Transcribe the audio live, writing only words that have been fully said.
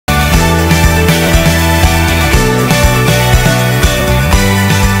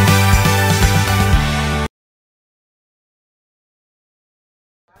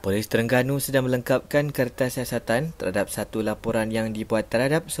Polis Terengganu sedang melengkapkan kertas siasatan terhadap satu laporan yang dibuat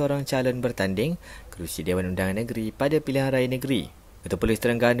terhadap seorang calon bertanding kerusi Dewan Undangan Negeri pada pilihan raya negeri. Ketua Polis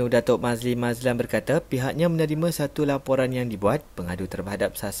Terengganu Datuk Mazli Mazlan berkata pihaknya menerima satu laporan yang dibuat pengadu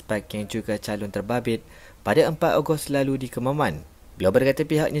terhadap suspek yang juga calon terbabit pada 4 Ogos lalu di Kemaman. Beliau berkata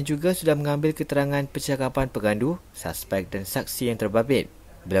pihaknya juga sudah mengambil keterangan percakapan pengandu, suspek dan saksi yang terbabit.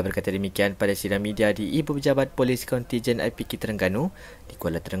 Beliau berkata demikian pada sidang media di Ibu Pejabat Polis Kontijen IPK Terengganu di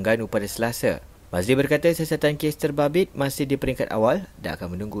Kuala Terengganu pada Selasa. Mazli berkata siasatan kes terbabit masih di peringkat awal dan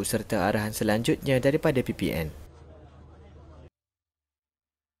akan menunggu serta arahan selanjutnya daripada PPN.